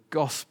that the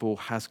gospel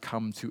has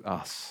come to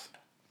us.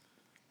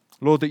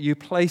 Lord, that you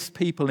place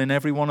people in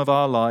every one of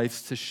our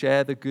lives to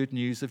share the good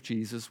news of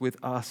Jesus with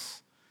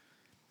us.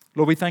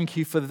 Lord, we thank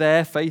you for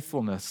their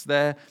faithfulness,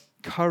 their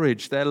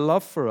courage, their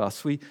love for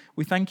us. We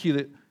thank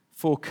you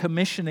for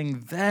commissioning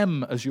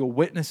them as your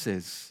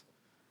witnesses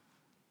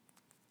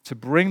to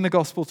bring the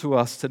gospel to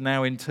us, to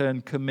now in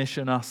turn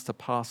commission us to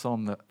pass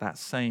on that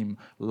same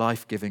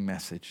life-giving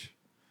message.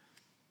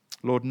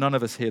 Lord, none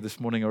of us here this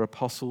morning are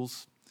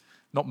apostles.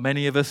 Not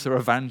many of us are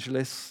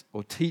evangelists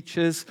or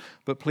teachers,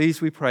 but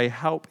please, we pray,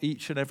 help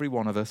each and every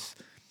one of us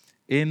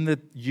in the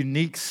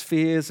unique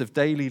spheres of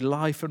daily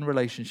life and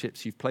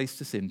relationships you've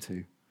placed us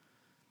into.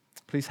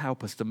 Please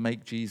help us to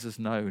make Jesus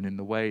known in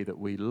the way that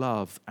we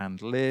love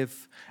and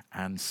live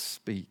and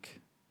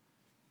speak.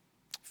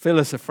 Fill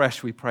us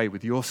afresh, we pray,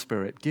 with your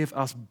Spirit. Give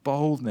us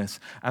boldness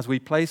as we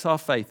place our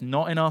faith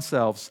not in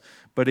ourselves,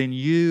 but in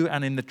you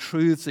and in the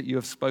truths that you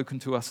have spoken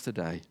to us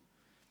today.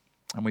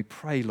 And we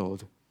pray,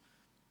 Lord,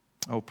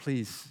 oh,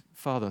 please,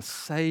 Father,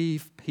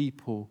 save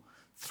people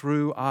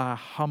through our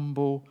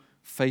humble,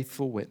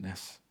 faithful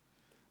witness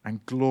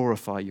and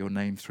glorify your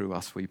name through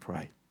us, we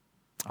pray.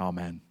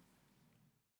 Amen.